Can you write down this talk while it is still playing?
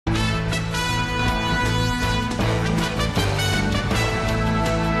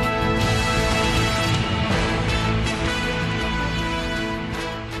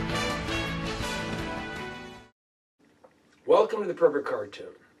Welcome to The Perfect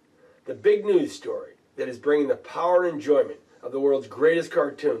Cartoon, the big news story that is bringing the power and enjoyment of the world's greatest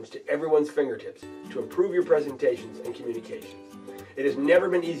cartoons to everyone's fingertips to improve your presentations and communications. It has never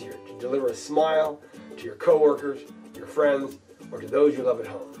been easier to deliver a smile to your coworkers, your friends, or to those you love at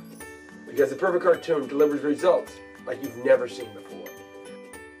home. Because The Perfect Cartoon delivers results like you've never seen before.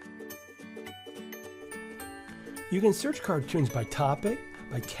 You can search cartoons by topic,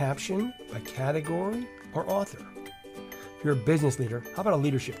 by caption, by category, or author. If you're a business leader, how about a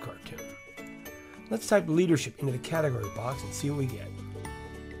leadership cartoon? Let's type leadership into the category box and see what we get.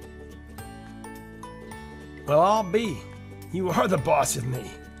 Well, I'll be. You are the boss of me.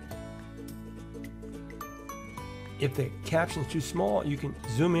 If the caption's too small, you can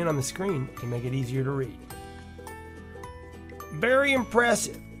zoom in on the screen to make it easier to read. Very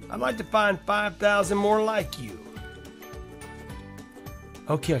impressive. I'd like to find 5,000 more like you.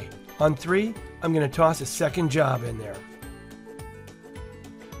 Okay, on 3, I'm going to toss a second job in there.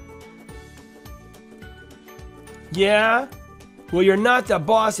 Yeah? Well, you're not the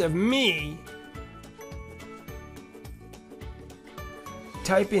boss of me.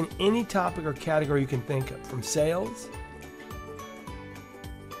 Type in any topic or category you can think of, from sales.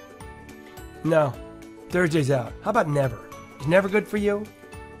 No, Thursday's out. How about never? Is never good for you?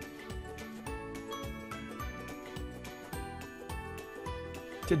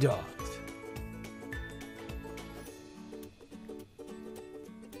 To dogs.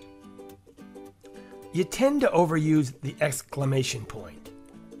 You tend to overuse the exclamation point.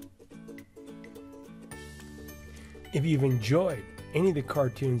 If you've enjoyed any of the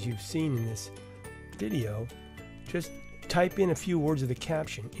cartoons you've seen in this video, just type in a few words of the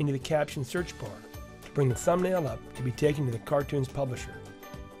caption into the caption search bar to bring the thumbnail up to be taken to the cartoon's publisher.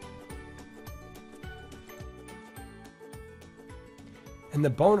 And the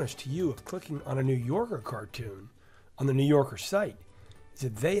bonus to you of clicking on a New Yorker cartoon on the New Yorker site is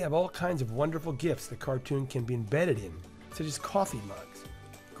that they have all kinds of wonderful gifts the cartoon can be embedded in, such as coffee mugs,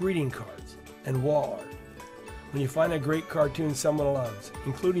 greeting cards, and wall art. When you find a great cartoon someone loves,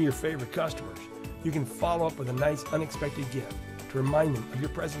 including your favorite customers, you can follow up with a nice unexpected gift to remind them of your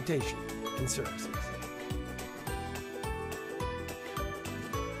presentation and services.